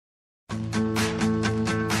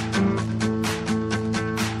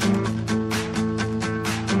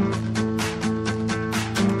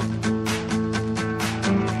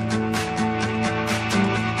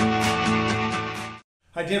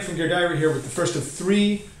Hi, Dan from Gear Diary here with the first of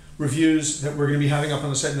 3 reviews that we're going to be having up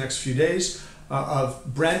on the site in the next few days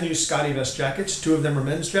of brand new SCOTTEVEST jackets. 2 of them are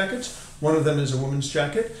men's jackets, 1 of them is a woman's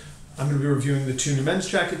jacket. I'm going to be reviewing the 2 new men's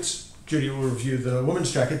jackets. Judy will review the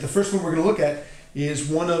woman's jacket. The first one we're going to look at is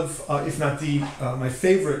one of, if not the, my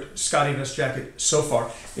favorite SCOTTEVEST jacket so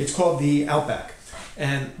far. It's called the Outback.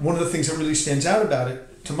 And one of the things that really stands out about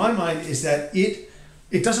it, to my mind, is that it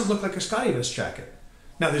doesn't look like a SCOTTEVEST jacket.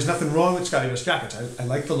 Now, there's nothing wrong with SCOTTEVEST jackets. I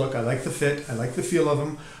like the look, I like the fit, I like the feel of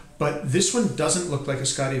them, but this one doesn't look like a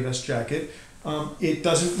SCOTTEVEST jacket. It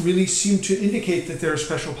doesn't really seem to indicate that there are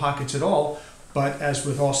special pockets at all, but as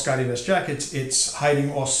with all SCOTTEVEST jackets, it's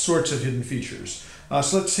hiding all sorts of hidden features.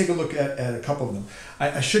 So let's take a look at a couple of them.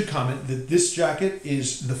 I should comment that this jacket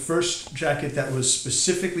is the first jacket that was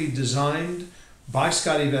specifically designed by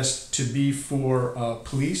SCOTTEVEST to be for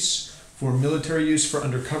police, for military use, for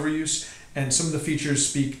undercover use, and some of the features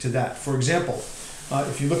speak to that. For example,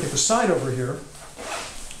 if you look at the side over here,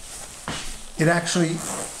 it actually,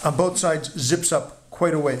 on both sides, zips up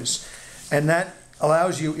quite a ways. And that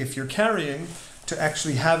allows you, if you're carrying, to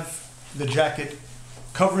actually have the jacket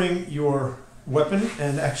covering your weapon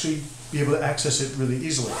and actually be able to access it really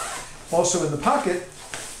easily. Also in the pocket,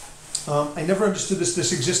 I never understood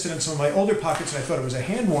this existed in some of my older pockets, and I thought it was a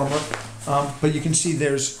hand warmer, but you can see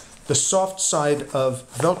there's the soft side of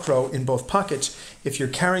Velcro in both pockets. If you're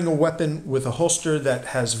carrying a weapon with a holster that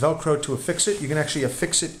has Velcro to affix it, you can actually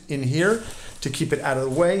affix it in here to keep it out of the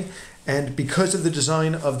way. And because of the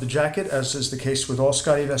design of the jacket, as is the case with all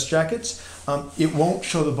SCOTTEVEST jackets, it won't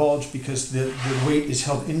show the bulge because the weight is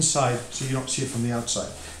held inside, so you don't see it from the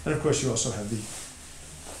outside. And of course you also have the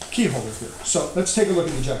key holder here. So let's take a look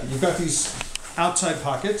at the jacket. You've got these outside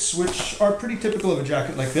pockets, which are pretty typical of a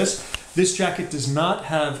jacket like this. This jacket does not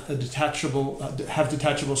have a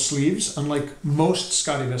detachable sleeves, unlike most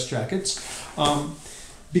SCOTTEVEST jackets,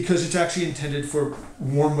 because it's actually intended for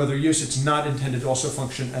warm weather use. It's not intended to also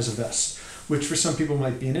function as a vest, which for some people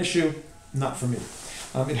might be an issue, not for me.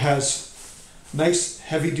 It has nice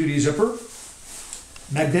heavy-duty zipper,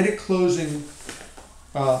 magnetic closing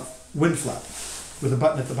wind flap with a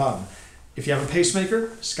button at the bottom. If you have a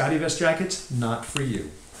pacemaker, SCOTTEVEST jackets, not for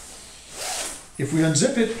you. If we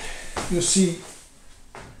unzip it, you'll see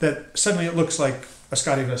that suddenly it looks like a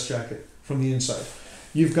SCOTTEVEST jacket from the inside.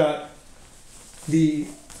 You've got the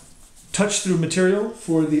touch-through material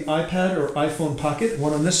for the iPad or iPhone pocket,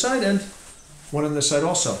 one on this side and one on this side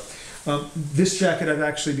also. This jacket I've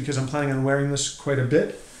actually, because I'm planning on wearing this quite a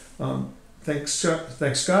bit, thanks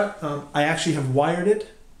Scott, I actually have wired it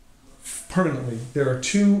permanently. There are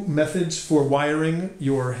 2 methods for wiring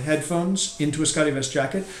your headphones into a SCOTTEVEST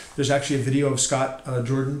jacket. There's actually a video of Scott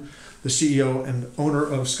Jordan, the CEO and owner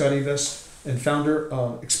of SCOTTEVEST and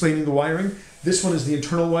founder, explaining the wiring. This one is the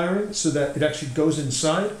internal wiring so that it actually goes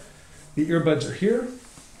inside. The earbuds are here.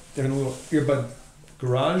 They're in a little earbud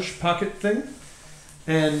garage pocket thing.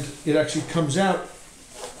 And it actually comes out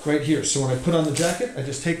right here. So when I put on the jacket, I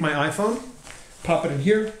just take my iPhone, pop it in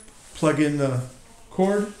here, plug in the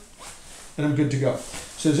cord, and I'm good to go.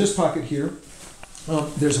 So there's this pocket here.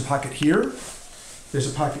 There's a pocket here.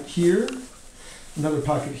 There's a pocket here. Another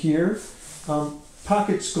pocket here.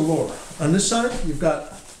 Pockets galore. On this side, you've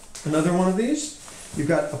got another one of these. You've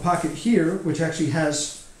got a pocket here, which actually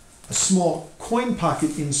has a small coin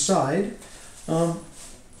pocket inside.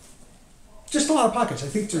 Just a lot of pockets. I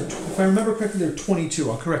think there are, if I remember correctly, there are 22.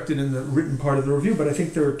 I'll correct it in the written part of the review, but I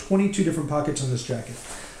think there are 22 different pockets on this jacket.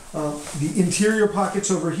 The interior pockets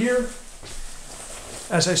over here,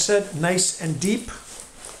 as I said, nice and deep,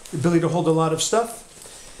 the ability to hold a lot of stuff.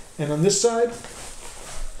 And on this side,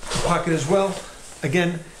 the pocket as well,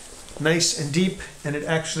 again, nice and deep, and it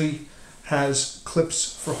actually has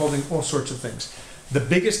clips for holding all sorts of things. The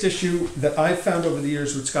biggest issue that I've found over the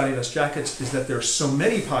years with SCOTTEVEST jackets is that there are so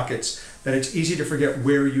many pockets that it's easy to forget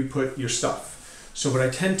where you put your stuff. So what I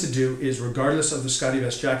tend to do is, regardless of the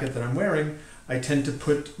SCOTTEVEST jacket that I'm wearing, I tend to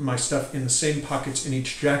put my stuff in the same pockets in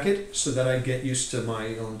each jacket so that I get used to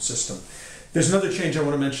my own system. There's another change I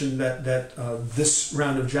want to mention that this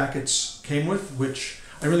round of jackets came with, which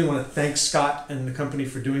I really want to thank Scott and the company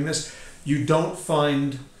for doing this. You don't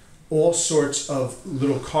find all sorts of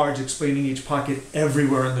little cards explaining each pocket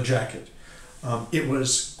everywhere in the jacket. It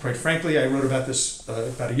was, quite frankly, I wrote about this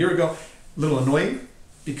about a year ago, a little annoying,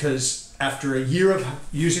 because after a year of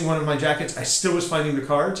using one of my jackets, I still was finding the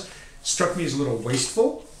cards. Struck me as a little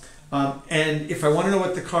wasteful. And if I want to know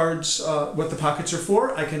what the cards, what the pockets are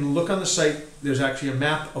for, I can look on the site. There's actually a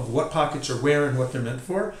map of what pockets are where and what they're meant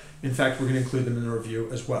for. In fact, we're going to include them in the review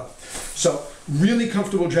as well. So, really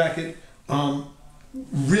comfortable jacket.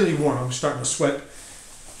 Really warm. I'm starting to sweat.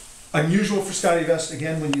 Unusual for SCOTTEVEST,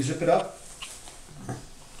 again, when you zip it up,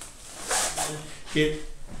 it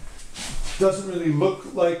doesn't really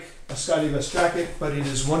look like a SCOTTEVEST jacket, but it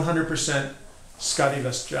is 100%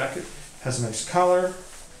 SCOTTEVEST jacket. Has a nice collar,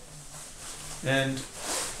 and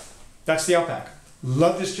that's the Outback.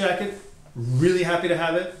 Love this jacket, really happy to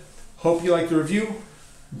have it. Hope you like the review.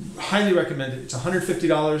 Highly recommend it. It's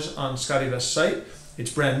 $150 on SCOTTEVEST site.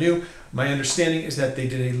 It's brand new. My understanding is that they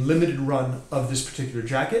did a limited run of this particular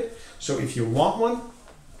jacket. So if you want one,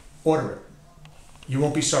 order it. You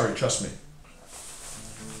won't be sorry, trust me.